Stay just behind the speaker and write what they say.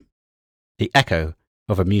The Echo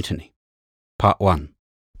of a Mutiny. Part 1.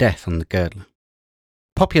 Death on the Girdler.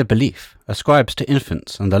 Popular belief ascribes to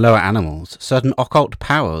infants and the lower animals certain occult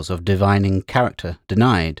powers of divining character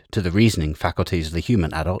denied to the reasoning faculties of the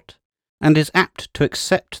human adult, and is apt to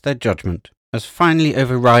accept their judgment as finally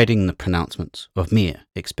overriding the pronouncements of mere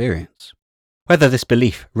experience. Whether this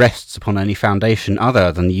belief rests upon any foundation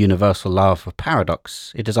other than the universal love of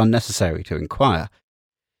paradox, it is unnecessary to inquire.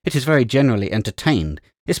 It is very generally entertained,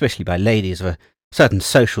 especially by ladies of a certain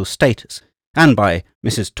social status, and by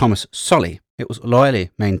Mrs. Thomas Solly it was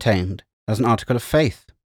loyally maintained as an article of faith.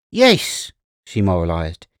 "Yes," she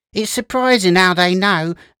moralised, "it's surprising how they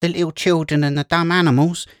know, the little children and the dumb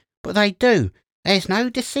animals, but they do. There's no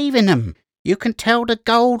deceiving them. You can tell the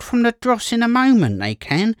gold from the dross in a moment, they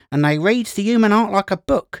can, and they reads the human heart like a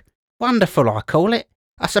book. Wonderful, I call it.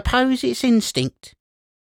 I suppose it's instinct."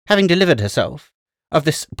 Having delivered herself of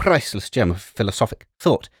this priceless gem of philosophic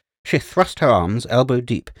thought, she thrust her arms elbow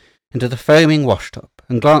deep into the foaming washtub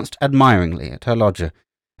and glanced admiringly at her lodger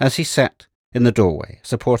as he sat in the doorway,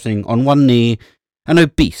 supporting on one knee an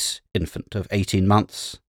obese infant of 18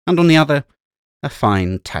 months, and on the other a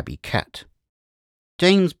fine tabby cat.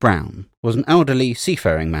 James Brown was an elderly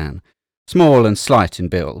seafaring man, small and slight in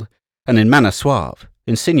build, and in manner suave,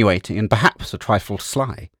 insinuating, and perhaps a trifle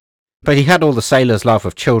sly. But he had all the sailor's love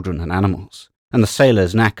of children and animals, and the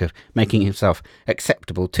sailor's knack of making himself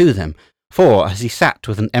acceptable to them, for as he sat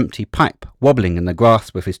with an empty pipe wobbling in the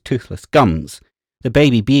grasp of his toothless gums, the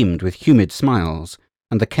baby beamed with humid smiles,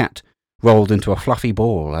 and the cat, rolled into a fluffy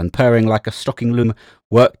ball and purring like a stocking loom,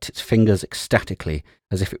 worked its fingers ecstatically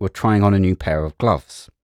as if it were trying on a new pair of gloves.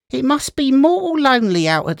 "It must be mortal lonely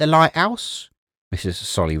out at the lighthouse," Mrs.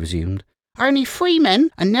 Solly resumed. "Only 3 men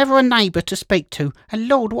and never a neighbour to speak to, and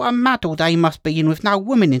Lord, what a muddle they must be in with no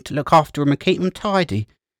woman in to look after 'em and keep 'em tidy.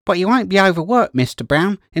 But you won't be overworked, Mr.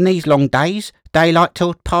 Brown, in these long days, daylight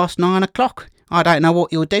till past 9 o'clock. I don't know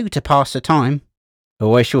what you'll do to pass the time."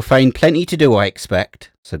 "Oh, I shall find plenty to do, I expect,"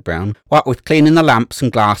 said Brown. "What with cleaning the lamps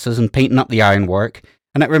and glasses and painting up the ironwork.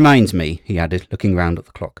 And that reminds me," he added, looking round at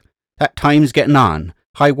the clock, "that time's getting on.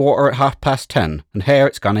 High water at 10:30, and here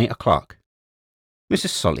it's gone 8 o'clock. Mrs.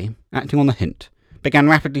 Solly, acting on the hint, began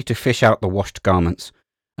rapidly to fish out the washed garments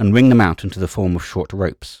and wring them out into the form of short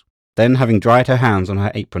ropes. Then, having dried her hands on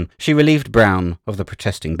her apron, she relieved Brown of the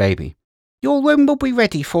protesting baby. "Your room will be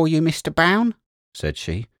ready for you, Mr. Brown," said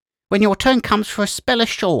she, "when your turn comes for a spell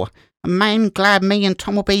ashore, and man glad me and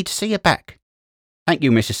Tom will be to see you back." "Thank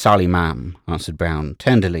you, Mrs. Solly, ma'am," answered Brown,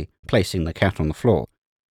 tenderly placing the cat on the floor.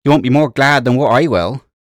 "You won't be more glad than what I will."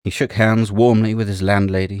 He shook hands warmly with his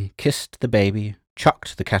landlady, kissed the baby,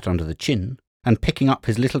 chucked the cat under the chin, and picking up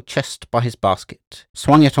his little chest by his basket,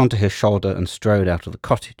 swung it onto his shoulder and strode out of the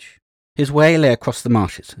cottage. His way lay across the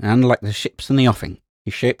marshes, and, like the ships in the offing,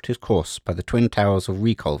 he shaped his course by the twin towers of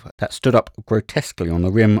Reculver that stood up grotesquely on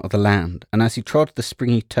the rim of the land, and as he trod the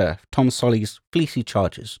springy turf, Tom Solly's fleecy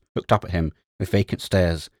charges looked up at him with vacant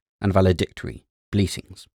stares and valedictory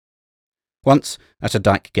bleatings. Once, at a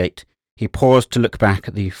dyke gate, he paused to look back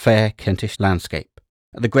at the fair Kentish landscape,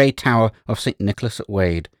 at the grey tower of St. Nicholas at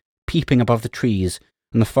Wade, peeping above the trees,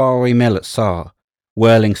 and the faraway mill at Sarr,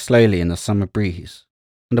 whirling slowly in the summer breeze,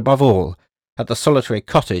 and above all, at the solitary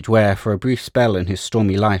cottage where, for a brief spell in his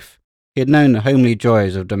stormy life, he had known the homely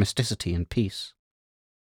joys of domesticity and peace.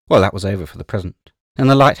 Well, that was over for the present, and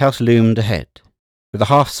the lighthouse loomed ahead. With a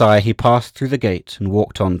half-sigh he passed through the gate and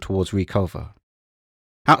walked on towards Reculver.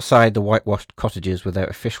 Outside the whitewashed cottages with their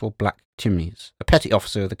official black chimneys, a petty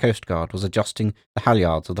officer of the Coast Guard was adjusting the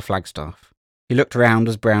halyards of the flagstaff. He looked round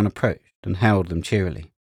as Brown approached and hailed them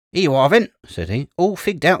cheerily. "Here you are, then," said he. "All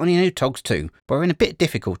figged out on your new togs too, but we're in a bit of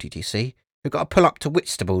difficulty, do you see? We've got to pull up to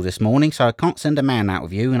Whitstable this morning, so I can't send a man out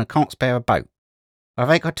with you, and I can't spare a boat." "Have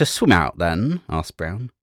they got to swim out, then?" asked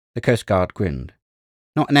Brown. The Coast Guard grinned.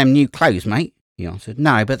 "Not in them new clothes, mate," he answered.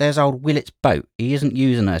 "No, but there's old Willet's boat. He isn't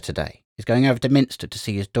using her today. He's going over to Minster to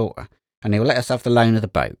see his daughter, and he'll let us have the loan of the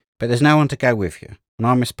boat. But there's no one to go with you, and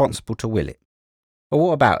I'm responsible to Willet." "Well,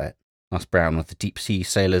 what about it?" asked Brown with the deep-sea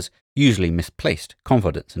sailor's usually misplaced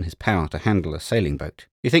confidence in his power to handle a sailing boat.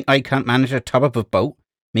 "You think I can't manage a tub of a boat?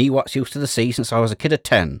 Me what's used to the sea since I was a kid of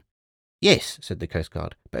 10. "Yes," said the Coast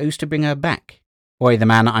Guard, "but who's to bring her back?" "Why, the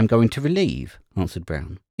man that I'm going to relieve," answered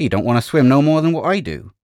Brown. "He don't want to swim no more than what I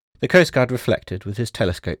do." The Coast Guard reflected, with his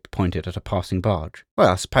telescope pointed at a passing barge. "Well,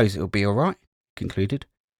 I suppose it'll be all right," he concluded.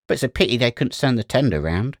 "But it's a pity they couldn't send the tender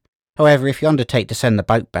round. However, if you undertake to send the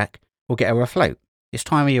boat back, we'll get her afloat. It's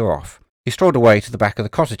time you're off." He strolled away to the back of the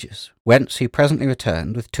cottages, whence he presently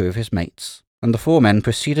returned with 2 of his mates, and the 4 men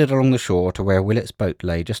proceeded along the shore to where Willet's boat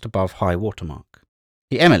lay just above high water mark.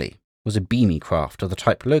 The Emily, was a beamy craft of the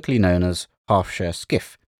type locally known as half-share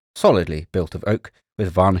skiff, solidly built of oak,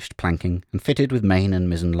 with varnished planking and fitted with main and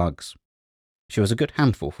mizzen lugs. She was a good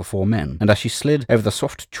handful for 4 men, and as she slid over the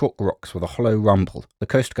soft chalk rocks with a hollow rumble, the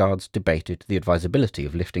coastguards debated the advisability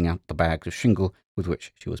of lifting out the bags of shingle with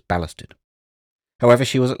which she was ballasted. However,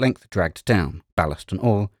 she was at length dragged down, ballast and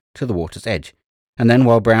all, to the water's edge, and then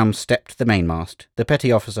while Brown stepped the mainmast, the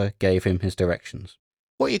petty officer gave him his directions.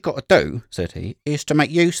 "What you've got to do," said he, "is to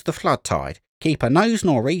make use of the flood tide. Keep her nose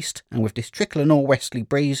nor'east, and with this trickle of nor'westerly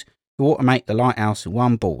breeze, you ought to make the lighthouse in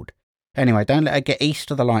one board. Anyway, don't let her get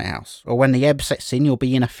east of the lighthouse, or when the ebb sets in you'll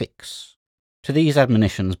be in a fix." To these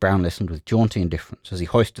admonitions Brown listened with jaunty indifference as he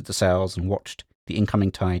hoisted the sails and watched the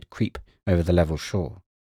incoming tide creep over the level shore.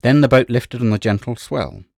 Then the boat lifted on the gentle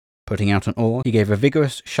swell. Putting out an oar, he gave a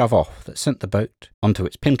vigorous shove off that sent the boat onto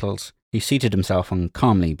its pintles. He seated himself and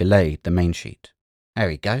calmly belayed the main sheet. "There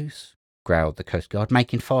he goes," growled the coastguard,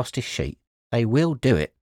 "making fast his sheet. They will do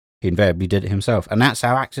it." He invariably did it himself, and that's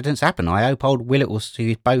how accidents happen. I hope old Willett will see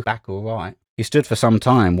his boat back all right. He stood for some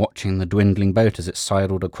time watching the dwindling boat as it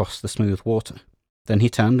sidled across the smooth water. Then he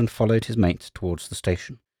turned and followed his mates towards the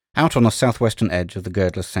station. Out on the southwestern edge of the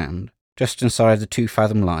Girdler Sound, just inside the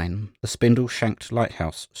 2-fathom line, the spindle-shanked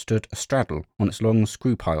lighthouse stood astraddle on its long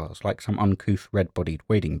screw piles like some uncouth red-bodied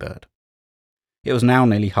wading bird. It was now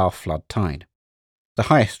nearly half-flood tide. The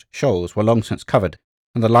highest shoals were long since covered,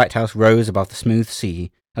 and the lighthouse rose above the smooth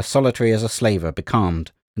sea, as solitary as a slaver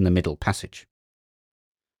becalmed in the middle passage.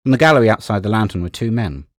 On the gallery outside the lantern were 2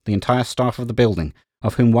 men, the entire staff of the building,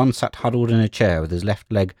 of whom one sat huddled in a chair with his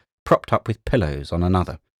left leg propped up with pillows on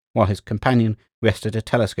another, while his companion rested a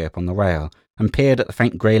telescope on the rail and peered at the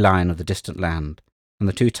faint grey line of the distant land and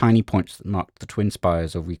the 2 tiny points that marked the twin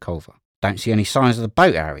spires of Reculver. "Don't see any signs of the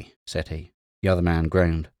boat, Harry," said he. The other man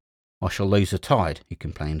groaned. "I shall lose the tide," he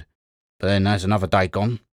complained. "But then there's another day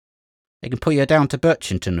gone." "They can pull you down to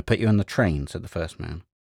Birchington and put you on the train," said the first man.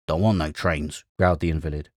 "Don't want no trains," growled the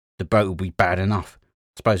invalid. "The boat will be bad enough.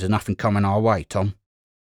 Suppose there's nothing coming our way, Tom."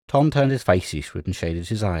 Tom turned his face eastward and shaded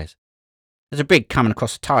his eyes. "There's a brig coming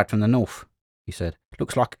across the tide from the north," he said.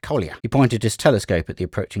 "Looks like a collier." He pointed his telescope at the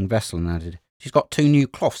approaching vessel and added, "She's got 2 new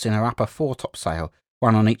cloths in her upper foretopsail,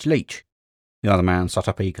 one on each leech." The other man sat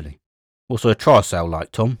up eagerly. "What's her trysail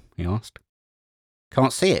like, Tom?" he asked.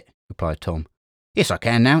 "Can't see it," replied Tom. "Yes, I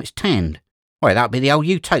can now. It's tanned. Why, that'll be the old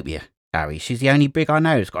Utopia, Harry. She's the only brig I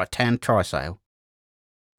know that's got a tanned trysail."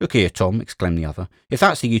 "Look here, Tom," exclaimed the other. "If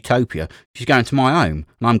that's the Utopia, she's going to my home,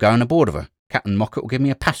 and I'm going aboard of her. Captain Mockett will give me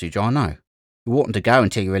a passage, I know." "You oughtn't to go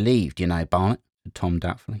until you're relieved, you know, Barnett," said Tom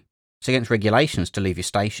doubtfully. "It's against regulations to leave your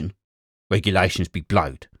station." "Regulations be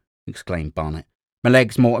blowed," exclaimed Barnett. "My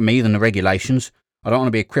leg's more to me than the regulations. I don't want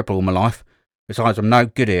to be a cripple all my life. Besides, I'm no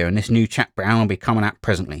good here, and this new chap Brown will be coming out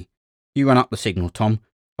presently. You run up the signal, Tom,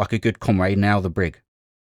 like a good comrade now the brig."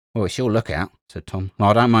 "Well, it's your lookout," said Tom, "and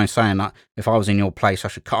I don't mind saying that if I was in your place I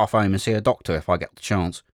should cut off home and see a doctor if I get the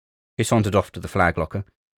chance." He sauntered off to the flag locker,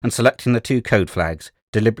 and selecting the 2 code flags,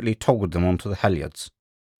 deliberately toggled them onto the halyards.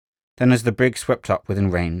 Then as the brig swept up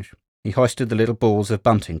within range, he hoisted the little balls of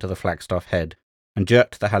bunting to the flagstaff head, and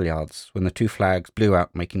jerked the halyards when the 2 flags blew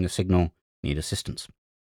out, making the signal, "Need assistance."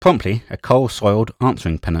 Promptly, a coal-soiled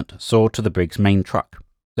answering pennant soared to the brig's main truck.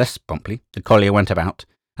 Less promptly, the collier went about,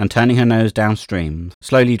 and turning her nose downstream,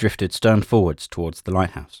 slowly drifted stern forwards towards the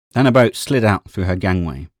lighthouse. Then a boat slid out through her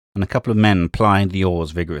gangway, and a couple of men plied the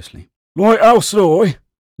oars vigorously. "Lighthouse, ahoy!"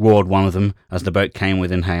 roared one of them as the boat came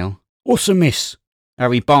within hail. "What's amiss?"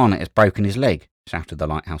 "Harry Barnett has broken his leg," shouted the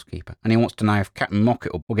lighthouse keeper, "and he wants to know if Captain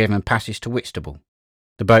Mockett will give him passage to Whitstable."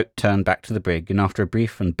 The boat turned back to the brig, and after a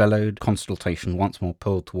brief and bellowed consultation once more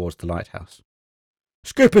pulled towards the lighthouse.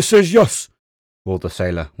 "Skipper says yes," roared the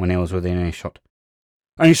sailor when he was within earshot.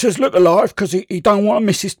 "And he says look alive, 'cause he don't want to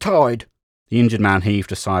miss his tide." The injured man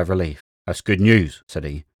heaved a sigh of relief. "That's good news," said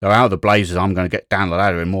he, "though how the blazes I'm going to get down the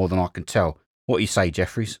ladder in more than I can tell. What do you say,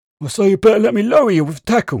 Jeffries?" "I say you better let me lower you with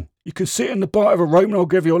the tackle. You can sit in the bight of a rope and I'll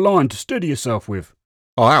give you a line to steady yourself with."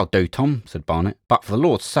 "Oh, that'll do, Tom," said Barnett, "but for the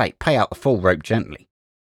Lord's sake, pay out the full rope gently."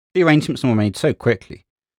 The arrangements were made so quickly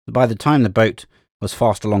that by the time the boat was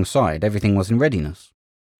fast alongside, everything was in readiness,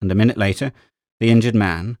 and a minute later, the injured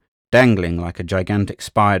man, dangling like a gigantic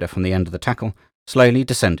spider from the end of the tackle, slowly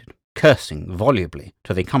descended, cursing volubly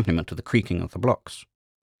to the accompaniment of the creaking of the blocks.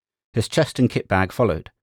 His chest and kit bag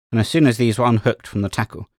followed, and as soon as these were unhooked from the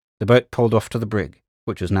tackle, the boat pulled off to the brig,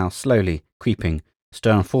 which was now slowly creeping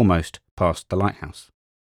stern foremost past the lighthouse.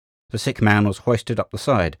 The sick man was hoisted up the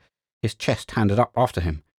side, his chest handed up after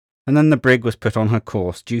him, and then the brig was put on her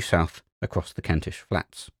course due south across the Kentish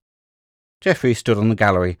flats. Geoffrey stood on the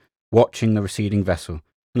gallery, watching the receding vessel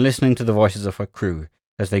and listening to the voices of her crew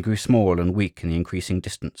as they grew small and weak in the increasing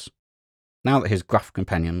distance. Now that his gruff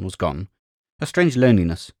companion was gone, a strange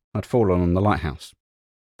loneliness had fallen on the lighthouse.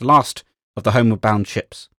 The last of the homeward-bound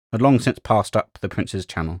ships had long since passed up the Prince's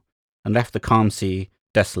Channel and left the calm sea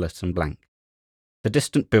desolate and blank. The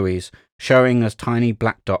distant buoys showing as tiny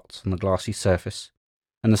black dots on the glassy surface,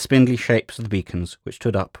 and the spindly shapes of the beacons which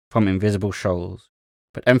stood up from invisible shoals,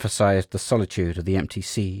 but emphasized the solitude of the empty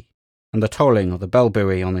sea, and the tolling of the bell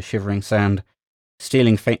buoy on the shivering sand,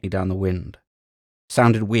 stealing faintly down the wind,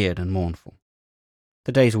 sounded weird and mournful.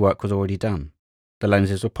 The day's work was already done. The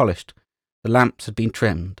lenses were polished, the lamps had been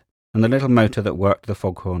trimmed, and the little motor that worked the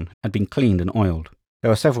foghorn had been cleaned and oiled.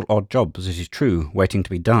 There were several odd jobs, it is true, waiting to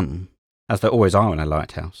be done, as there always are in a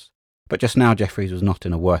lighthouse, but just now Jeffreys was not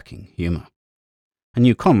in a working humour. A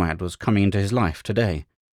new comrade was coming into his life today,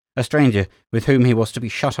 a stranger with whom he was to be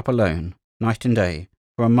shut up alone, night and day,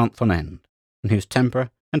 for a month on end, and whose temper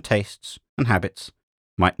and tastes and habits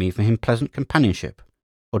might mean for him pleasant companionship,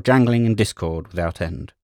 or jangling and discord without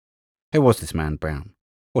end. Who was this man Brown?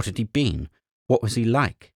 What had he been? What was he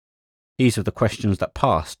like? These were the questions that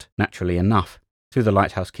passed, naturally enough, through the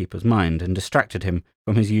lighthouse keeper's mind and distracted him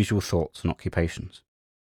from his usual thoughts and occupations.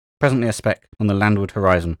 Presently a speck on the landward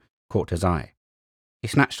horizon caught his eye. He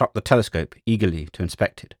snatched up the telescope eagerly to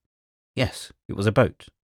inspect it. Yes, it was a boat,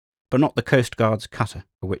 but not the Coast Guard's cutter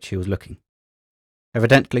for which he was looking.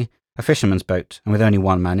 Evidently a fisherman's boat, and with only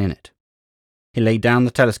one man in it. He laid down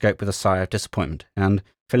the telescope with a sigh of disappointment, and,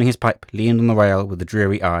 filling his pipe, leaned on the rail with the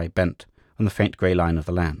dreary eye bent on the faint grey line of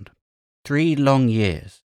the land. 3 long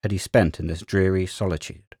years had he spent in this dreary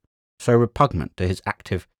solitude, so repugnant to his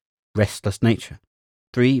active, restless nature.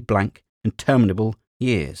 3 blank, interminable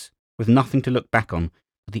years, with nothing to look back on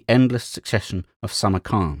but the endless succession of summer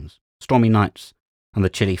calms, stormy nights, and the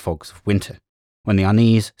chilly fogs of winter, when the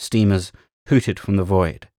unease steamers hooted from the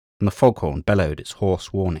void, and the foghorn bellowed its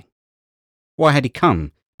hoarse warning. Why had he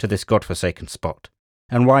come to this God-forsaken spot,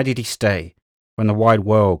 and why did he stay when the wide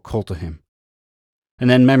world called to him? And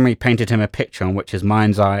then memory painted him a picture on which his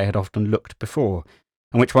mind's eye had often looked before,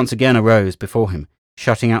 and which once again arose before him,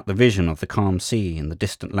 shutting out the vision of the calm sea and the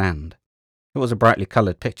distant land. It was a brightly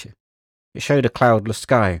coloured picture. It showed a cloudless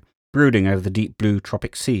sky brooding over the deep blue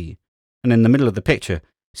tropic sea, and in the middle of the picture,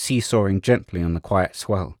 seesawing gently on the quiet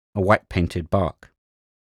swell, a white-painted bark.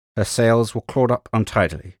 Her sails were clawed up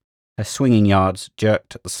untidily, her swinging yards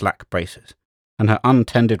jerked at the slack braces, and her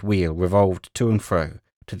untended wheel revolved to and fro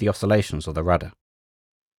to the oscillations of the rudder.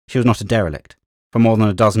 She was not a derelict, for more than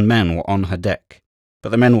a dozen men were on her deck, but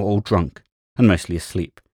the men were all drunk, and mostly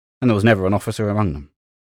asleep, and there was never an officer among them.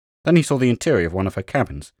 Then he saw the interior of one of her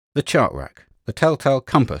cabins, the chart rack, the telltale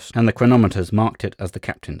compass, and the chronometers marked it as the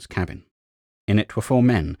captain's cabin. In it were 4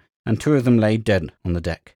 men, and 2 of them lay dead on the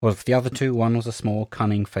deck. Of the other 2, one was a small,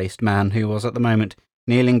 cunning-faced man who was at the moment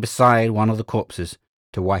kneeling beside one of the corpses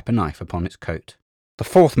to wipe a knife upon its coat. The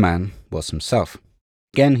 4th man was himself.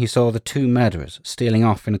 Again he saw the 2 murderers stealing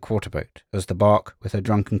off in a quarterboat as the bark with her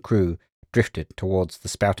drunken crew drifted towards the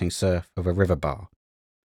spouting surf of a river bar.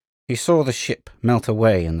 He saw the ship melt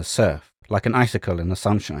away in the surf like an icicle in the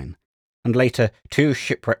sunshine, and later 2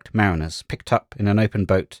 shipwrecked mariners picked up in an open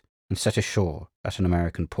boat and set ashore at an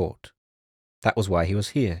American port. That was why he was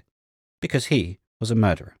here, because he was a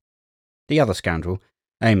murderer. The other scoundrel,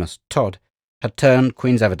 Amos Todd, had turned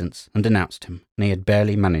Queen's evidence and denounced him, and he had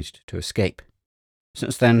barely managed to escape.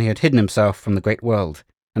 Since then he had hidden himself from the great world,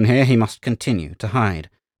 and here he must continue to hide,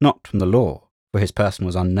 not from the law, for his person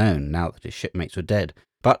was unknown now that his shipmates were dead,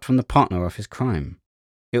 but from the partner of his crime.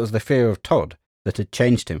 It was the fear of Todd that had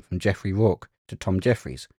changed him from Geoffrey Rourke to Tom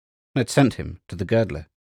Jeffreys, and had sent him to the Girdler,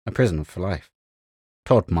 a prisoner for life.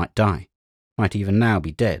 Todd might die, might even now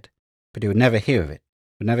be dead, but he would never hear of it,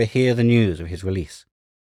 would never hear the news of his release.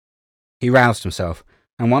 He roused himself,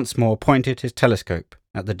 and once more pointed his telescope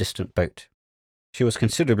at the distant boat. She was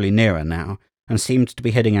considerably nearer now, and seemed to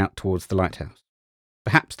be heading out towards the lighthouse.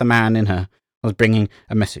 Perhaps the man in her was bringing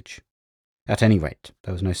a message. At any rate,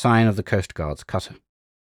 there was no sign of the Coast Guard's cutter.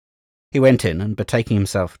 He went in, and betaking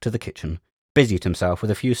himself to the kitchen, busied himself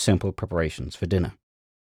with a few simple preparations for dinner.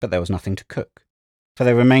 But there was nothing to cook, for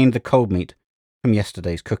there remained the cold meat from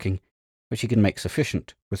yesterday's cooking, which he could make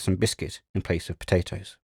sufficient with some biscuit in place of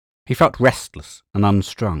potatoes. He felt restless and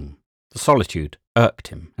unstrung. The solitude irked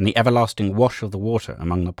him, and the everlasting wash of the water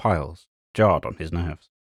among the piles jarred on his nerves.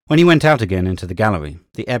 When he went out again into the gallery,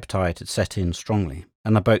 the ebb tide had set in strongly,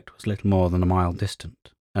 and the boat was little more than a mile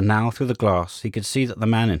distant, and now through the glass he could see that the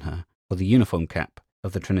man in her wore the uniform cap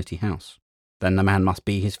of the Trinity House. Then the man must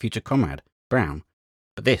be his future comrade, Brown.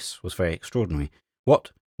 But this was very extraordinary.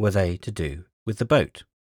 What were they to do with the boat?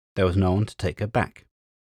 There was no one to take her back.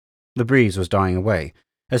 The breeze was dying away,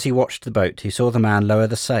 As he watched the boat, he saw the man lower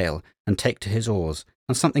the sail and take to his oars,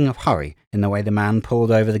 and something of hurry in the way the man pulled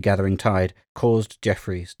over the gathering tide caused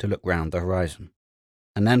Jeffreys to look round the horizon.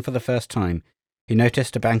 And then for the first time he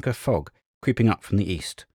noticed a bank of fog creeping up from the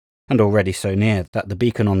east, and already so near that the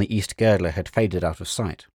beacon on the east girdler had faded out of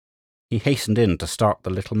sight. He hastened in to start the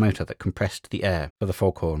little motor that compressed the air for the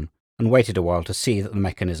foghorn, and waited a while to see that the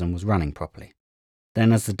mechanism was running properly.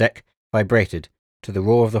 Then, as the deck vibrated to the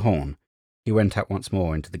roar of the horn, he went out once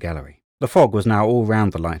more into the gallery. The fog was now all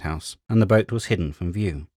round the lighthouse, and the boat was hidden from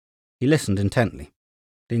view. He listened intently.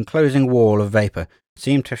 The enclosing wall of vapour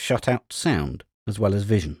seemed to have shut out sound as well as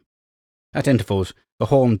vision. At intervals, the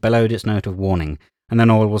horn bellowed its note of warning, and then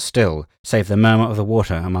all was still, save the murmur of the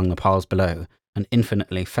water among the piles below, and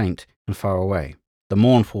infinitely faint and far away, the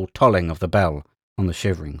mournful tolling of the bell on the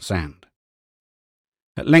shivering sand.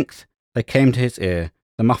 At length there came to his ear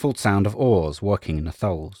the muffled sound of oars working in the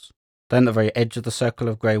tholes. Then, at the very edge of the circle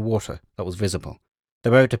of grey water that was visible, the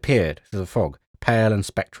boat appeared through the fog, pale and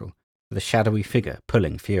spectral, with a shadowy figure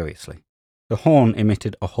pulling furiously. The horn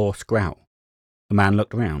emitted a hoarse growl. The man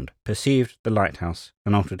looked round, perceived the lighthouse,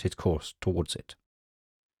 and altered his course towards it.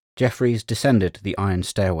 Jeffreys descended the iron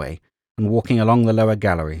stairway, and walking along the lower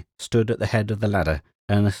gallery, stood at the head of the ladder,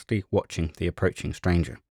 earnestly watching the approaching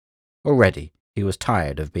stranger. Already he was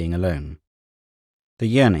tired of being alone. The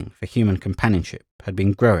yearning for human companionship had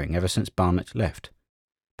been growing ever since Barnet left.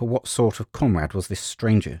 But what sort of comrade was this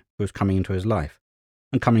stranger who was coming into his life,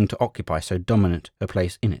 and coming to occupy so dominant a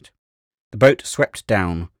place in it? The boat swept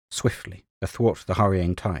down swiftly athwart the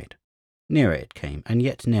hurrying tide. Nearer it came, and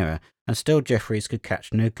yet nearer, and still Jeffreys could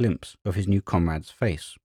catch no glimpse of his new comrade's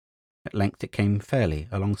face. At length it came fairly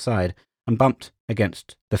alongside, and bumped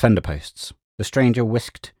against the fender posts. The stranger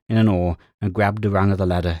whisked in an oar and grabbed a rung of the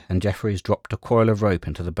ladder, and Jeffreys dropped a coil of rope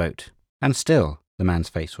into the boat. And still the man's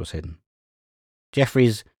face was hidden.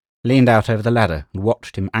 Jeffreys leaned out over the ladder and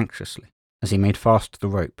watched him anxiously as he made fast the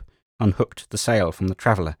rope, unhooked the sail from the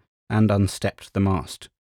traveller, and unstepped the mast.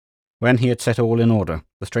 When he had set all in order,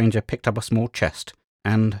 the stranger picked up a small chest,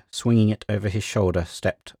 and, swinging it over his shoulder,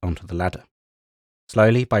 stepped onto the ladder.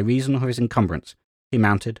 Slowly, by reason of his encumbrance, he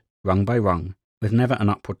mounted, rung by rung, with never an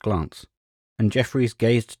upward glance, and Jeffreys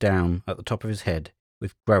gazed down at the top of his head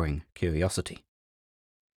with growing curiosity.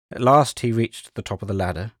 At last he reached the top of the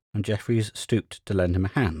ladder, and Jeffreys stooped to lend him a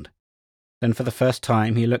hand. Then for the first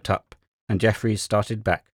time he looked up, and Jeffreys started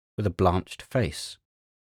back with a blanched face.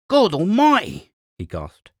 "God almighty!" he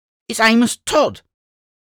gasped. "It's Amos Todd!"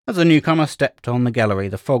 As the newcomer stepped on the gallery,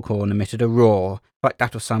 the foghorn emitted a roar like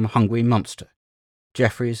that of some hungry monster.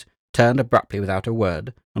 Jeffreys turned abruptly without a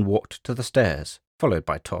word, and walked to the stairs, followed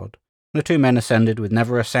by Todd. The two men ascended with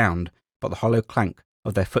never a sound but the hollow clank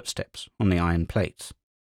of their footsteps on the iron plates.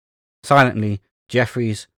 Silently,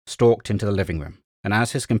 Jeffreys stalked into the living room, and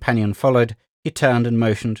as his companion followed, he turned and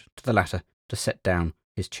motioned to the latter to set down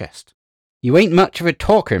his chest. "You ain't much of a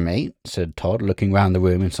talker, mate," said Todd, looking round the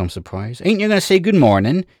room in some surprise. "Ain't you going to say good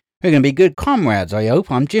morning? We're going to be good comrades, I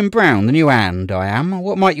hope. I'm Jim Brown, the new hand, I am.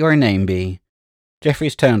 What might your name be?"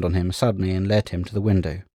 Jeffreys turned on him suddenly and led him to the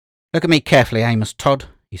window. "Look at me carefully, Amos Todd,"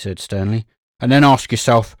 he said sternly, "and then ask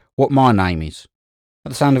yourself what my name is." At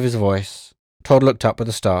the sound of his voice, Todd looked up with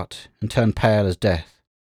a start and turned pale as death.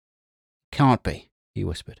 "It can't be," he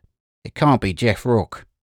whispered. "It can't be Jeff Rourke."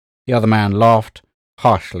 The other man laughed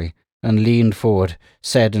harshly and leaned forward,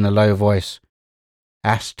 said in a low voice,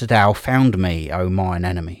 "Hast thou found me, O mine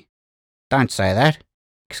enemy?" "Don't say that,"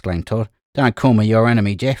 exclaimed Todd. "Don't call me your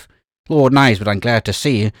enemy, Jeff. Lord knows but I'm glad to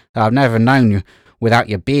see you. I've never known you without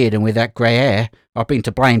your beard and with that grey hair. I've been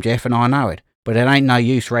to blame, Jeff, and I know it, but it ain't no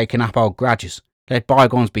use raking up old grudges. Let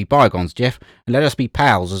bygones be bygones, Jeff, and let us be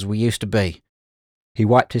pals as we used to be." He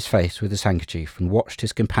wiped his face with his handkerchief and watched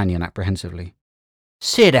his companion apprehensively.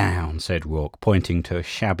 "Sit down," said Rourke, pointing to a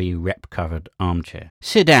shabby, rep-covered armchair.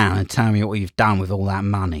 "Sit down and tell me what you've done with all that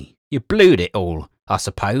money. You blued it all, I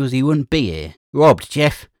suppose, you wouldn't be here." "Robbed,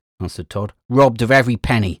 Jeff," answered Todd. "Robbed of every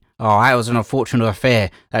penny. Oh, that was an unfortunate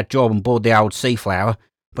affair, that job on board the old Seaflower.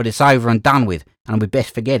 But it's over and done with, and we'd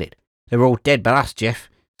best forget it. They're all dead but us, Jeff,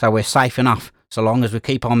 so we're safe enough, so long as we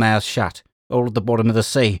keep our mouths shut. All at the bottom of the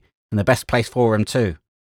sea, and the best place for 'em too."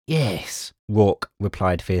 "Yes," Rourke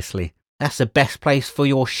replied fiercely. "That's the best place for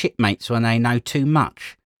your shipmates when they know too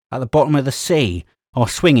much. At the bottom of the sea, or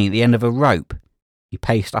swinging at the end of a rope." He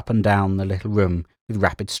paced up and down the little room with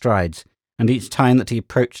rapid strides, and each time that he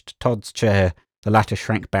approached Todd's chair, the latter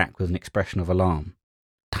shrank back with an expression of alarm.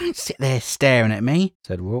 "Don't sit there staring at me,"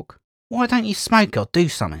 said Rourke. "Why don't you smoke or do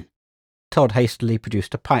something?" Todd hastily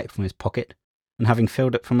produced a pipe from his pocket, and having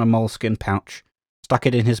filled it from a moleskin pouch, stuck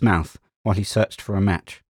it in his mouth while he searched for a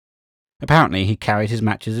match. Apparently he carried his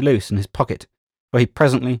matches loose in his pocket, for he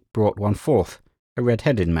presently brought one forth, a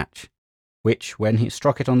red-headed match, which, when he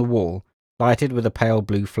struck it on the wall, lighted with a pale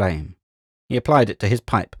blue flame. He applied it to his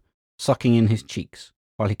pipe, sucking in his cheeks,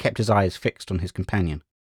 while he kept his eyes fixed on his companion.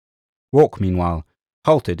 Rourke, meanwhile,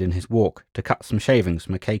 halted in his walk to cut some shavings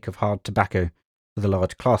from a cake of hard tobacco with a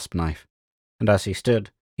large clasp knife, and as he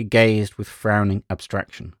stood, he gazed with frowning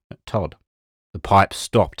abstraction at Todd. "The pipe's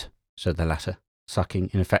stopped," said the latter, sucking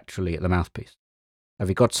ineffectually at the mouthpiece. "Have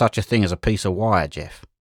you got such a thing as a piece of wire, Jeff?"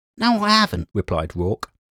 "No, I haven't," replied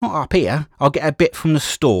Rourke. "Not up here. I'll get a bit from the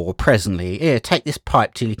store presently. Here, take this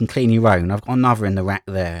pipe till you can clean your own. I've got another in the rack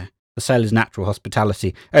there." The sailor's natural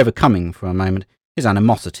hospitality overcoming for a moment his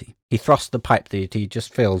animosity, he thrust the pipe that he had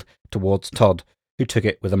just filled towards Todd, who took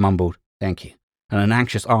it with a mumbled "thank you," and an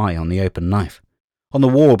anxious eye on the open knife. On the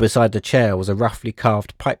wall beside the chair was a roughly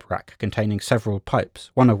carved pipe rack containing several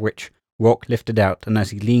pipes, one of which Rourke lifted out, and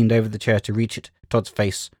as he leaned over the chair to reach it, Todd's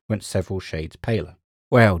face went several shades paler.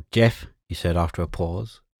 "Well, Jeff," he said after a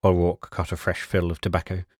pause, while Rourke cut a fresh fill of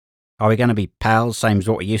tobacco, "are we going to be pals, same as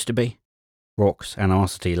what we used to be?" Rourke's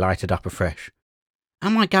animosity lighted up afresh.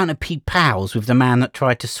 "Am I going to be pals with the man that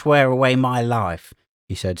tried to swear away my life?"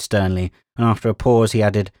 he said sternly, and after a pause he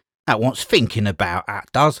added, "That wants thinking about,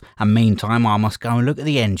 that does, and meantime I must go and look at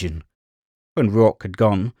the engine." When Rourke had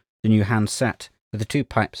gone, the new hand sat, with the two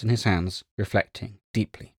pipes in his hands, reflecting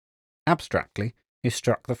deeply. Abstractly, he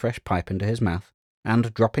struck the fresh pipe into his mouth,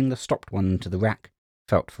 and, dropping the stopped one into the rack,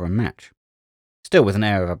 felt for a match. Still with an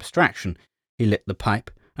air of abstraction, he lit the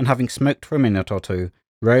pipe, and having smoked for a minute or two,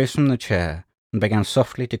 rose from the chair and began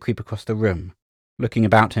softly to creep across the room, looking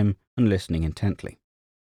about him and listening intently.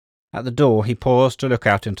 At the door he paused to look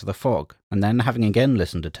out into the fog, and then, having again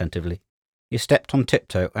listened attentively, he stepped on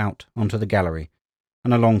tiptoe out onto the gallery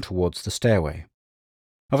and along towards the stairway.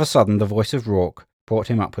 Of a sudden the voice of Rourke brought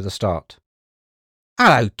him up with a start.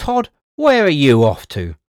 "Hello, Todd! Where are you off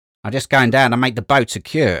to?" "I'm just going down to make the boat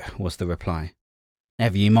secure," was the reply.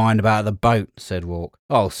 "Never you mind about the boat," said Rourke.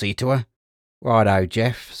 "I'll see to her." "Righto,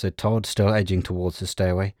 Jeff," said Todd, still edging towards the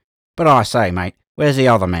stairway. "But I say, mate, where's the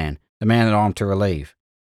other man, the man that I'm to relieve?"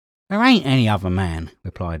 "There ain't any other man,"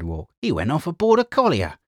 replied Rourke. "He went off aboard a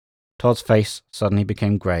collier." Todd's face suddenly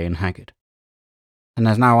became grey and haggard. "And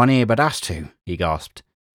there's no one here but us two," he gasped,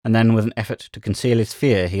 and then with an effort to conceal his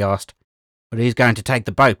fear he asked, "But who's going to take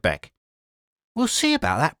the boat back?" "We'll see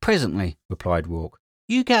about that presently," replied Rourke.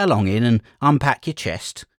 "You get along in and unpack your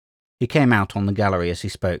chest." He came out on the gallery as he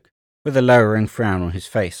spoke, with a lowering frown on his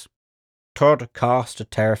face. Todd cast a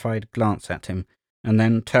terrified glance at him, and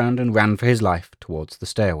then turned and ran for his life towards the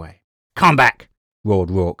stairway. "Come back!" roared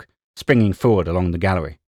Rourke, springing forward along the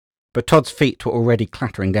gallery. But Todd's feet were already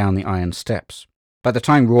clattering down the iron steps. By the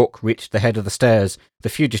time Rourke reached the head of the stairs, the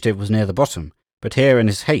fugitive was near the bottom, but here in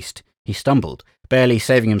his haste he stumbled, barely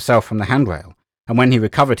saving himself from the handrail, and when he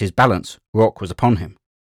recovered his balance, Rourke was upon him.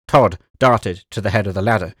 Todd darted to the head of the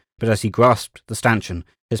ladder, but as he grasped the stanchion,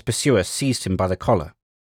 his pursuer seized him by the collar.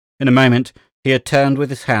 In a moment, he had turned with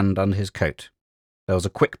his hand under his coat. There was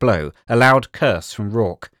a quick blow, a loud curse from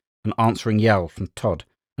Rourke, an answering yell from Todd,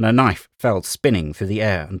 and a knife fell spinning through the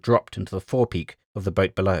air and dropped into the forepeak of the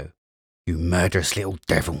boat below. "You murderous little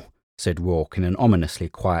devil," said Rourke in an ominously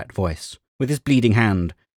quiet voice, with his bleeding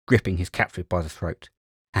hand gripping his captive by the throat.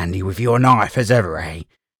 "Handy with your knife as ever, eh?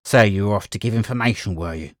 So you were off to give information,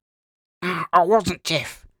 were you?" "I wasn't,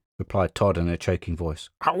 Jeff," replied Todd in a choking voice.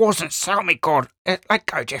 "I wasn't, so help me God. Let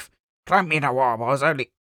go, Jeff. Don't mean no harm, I was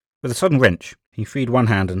only—" With a sudden wrench, he freed one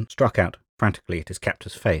hand and struck out frantically at his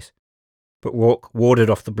captor's face. But Rourke warded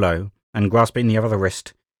off the blow, and grasping the other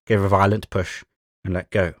wrist, gave a violent push and let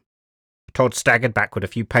go. Todd staggered backward a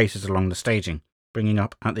few paces along the staging, bringing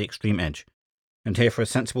up at the extreme edge, and here for a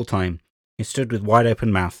sensible time he stood with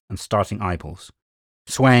wide-open mouth and starting eyeballs,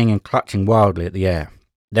 swaying and clutching wildly at the air.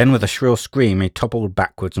 Then with a shrill scream he toppled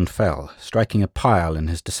backwards and fell, striking a pile in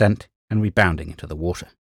his descent and rebounding into the water.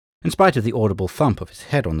 In spite of the audible thump of his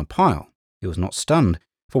head on the pile, he was not stunned,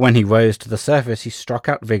 for when he rose to the surface he struck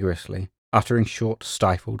out vigorously, uttering short,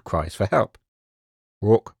 stifled cries for help.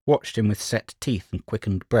 Rourke watched him with set teeth and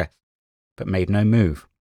quickened breath, but made no move.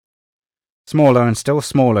 Smaller and still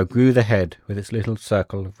smaller grew the head with its little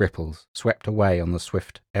circle of ripples swept away on the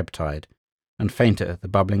swift ebb tide, and fainter the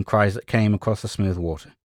bubbling cries that came across the smooth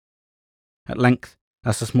water. At length,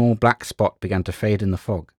 as the small black spot began to fade in the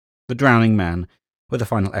fog, the drowning man, with a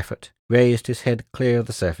final effort, raised his head clear of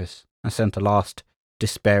the surface and sent a last,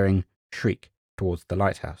 despairing shriek towards the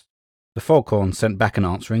lighthouse. The foghorn sent back an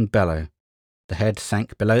answering bellow. The head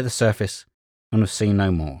sank below the surface and was seen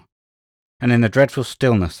no more. And in the dreadful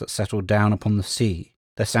stillness that settled down upon the sea,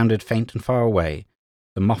 there sounded faint and far away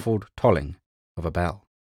the muffled tolling of a bell.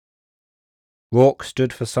 Rourke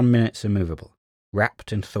stood for some minutes immovable,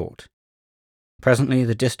 wrapped in thought. Presently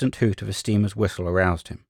the distant hoot of a steamer's whistle aroused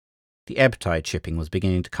him. The ebb tide shipping was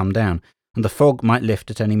beginning to come down, and the fog might lift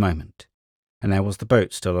at any moment. And there was the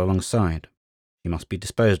boat still alongside. She must be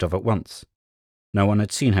disposed of at once. No one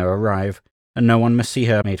had seen her arrive, and no one must see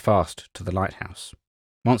her made fast to the lighthouse.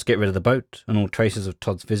 Once get rid of the boat, and all traces of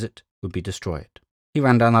Todd's visit would be destroyed. He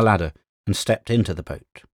ran down the ladder and stepped into the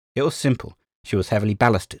boat. It was simple. She was heavily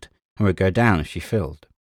ballasted, and would go down if she filled.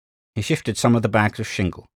 He shifted some of the bags of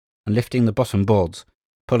shingle, and lifting the bottom boards,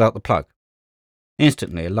 pulled out the plug.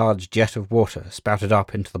 Instantly a large jet of water spouted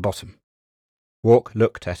up into the bottom. Rourke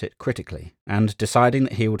looked at it critically, and, deciding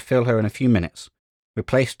that he would fill her in a few minutes,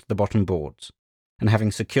 replaced the bottom boards, and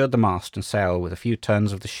having secured the mast and sail with a few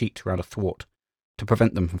turns of the sheet round a thwart to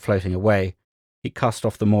prevent them from floating away, he cast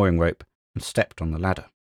off the mooring rope and stepped on the ladder.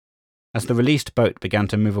 As the released boat began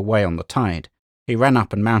to move away on the tide, he ran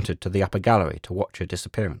up and mounted to the upper gallery to watch her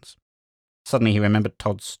disappearance. Suddenly he remembered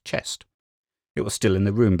Todd's chest. It was still in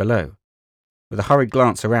the room below. With a hurried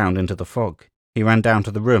glance around into the fog, he ran down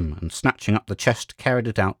to the room and, snatching up the chest, carried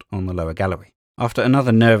it out on the lower gallery. After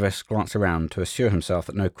another nervous glance around to assure himself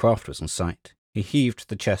that no craft was in sight, he heaved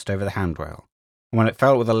the chest over the handrail, and when it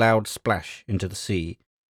fell with a loud splash into the sea,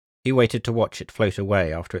 he waited to watch it float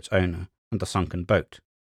away after its owner and the sunken boat.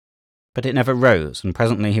 But it never rose, and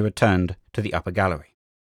presently he returned to the upper gallery.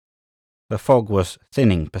 The fog was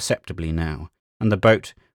thinning perceptibly now, and the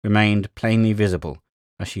boat remained plainly visible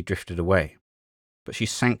as she drifted away. But she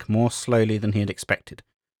sank more slowly than he had expected,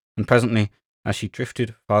 and presently, as she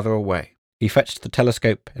drifted farther away, he fetched the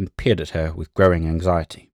telescope and peered at her with growing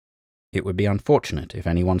anxiety. It would be unfortunate if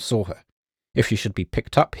anyone saw her. If she should be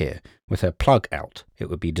picked up here with her plug out, it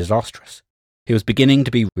would be disastrous. He was beginning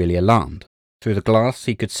to be really alarmed. Through the glass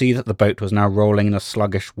he could see that the boat was now rolling in a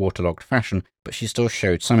sluggish, waterlogged fashion, but she still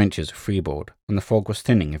showed some inches of freeboard, and the fog was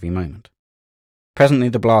thinning every moment. Presently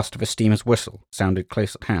the blast of a steamer's whistle sounded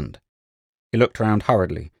close at hand. He looked round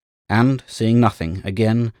hurriedly, and, seeing nothing,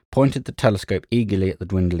 again pointed the telescope eagerly at the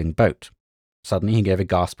dwindling boat. Suddenly he gave a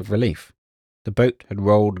gasp of relief. The boat had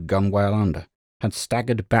rolled gunwale under, had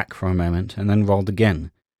staggered back for a moment, and then rolled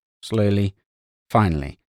again, slowly,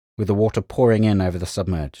 finally, with the water pouring in over the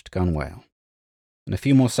submerged gunwale. In a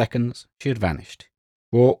few more seconds she had vanished.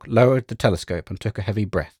 Rourke lowered the telescope and took a heavy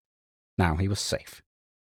breath. Now he was safe.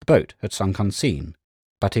 The boat had sunk unseen,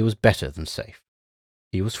 but he was better than safe.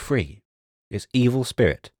 He was free. Its evil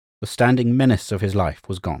spirit, the standing menace of his life,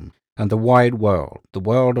 was gone, and the wide world, the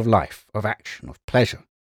world of life, of action, of pleasure,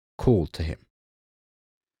 called to him.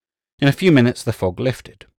 In a few minutes the fog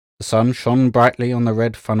lifted. The sun shone brightly on the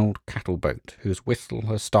red-funnelled cattle-boat whose whistle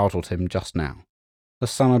had startled him just now. The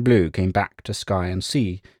summer blue came back to sky and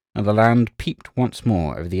sea, and the land peeped once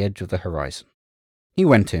more over the edge of the horizon. He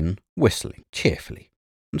went in, whistling cheerfully,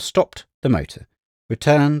 and stopped the motor,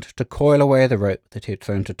 returned to coil away the rope that he had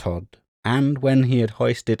thrown to Todd, and when he had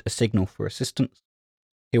hoisted a signal for assistance,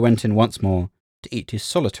 he went in once more to eat his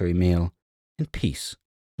solitary meal in peace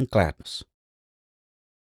and gladness.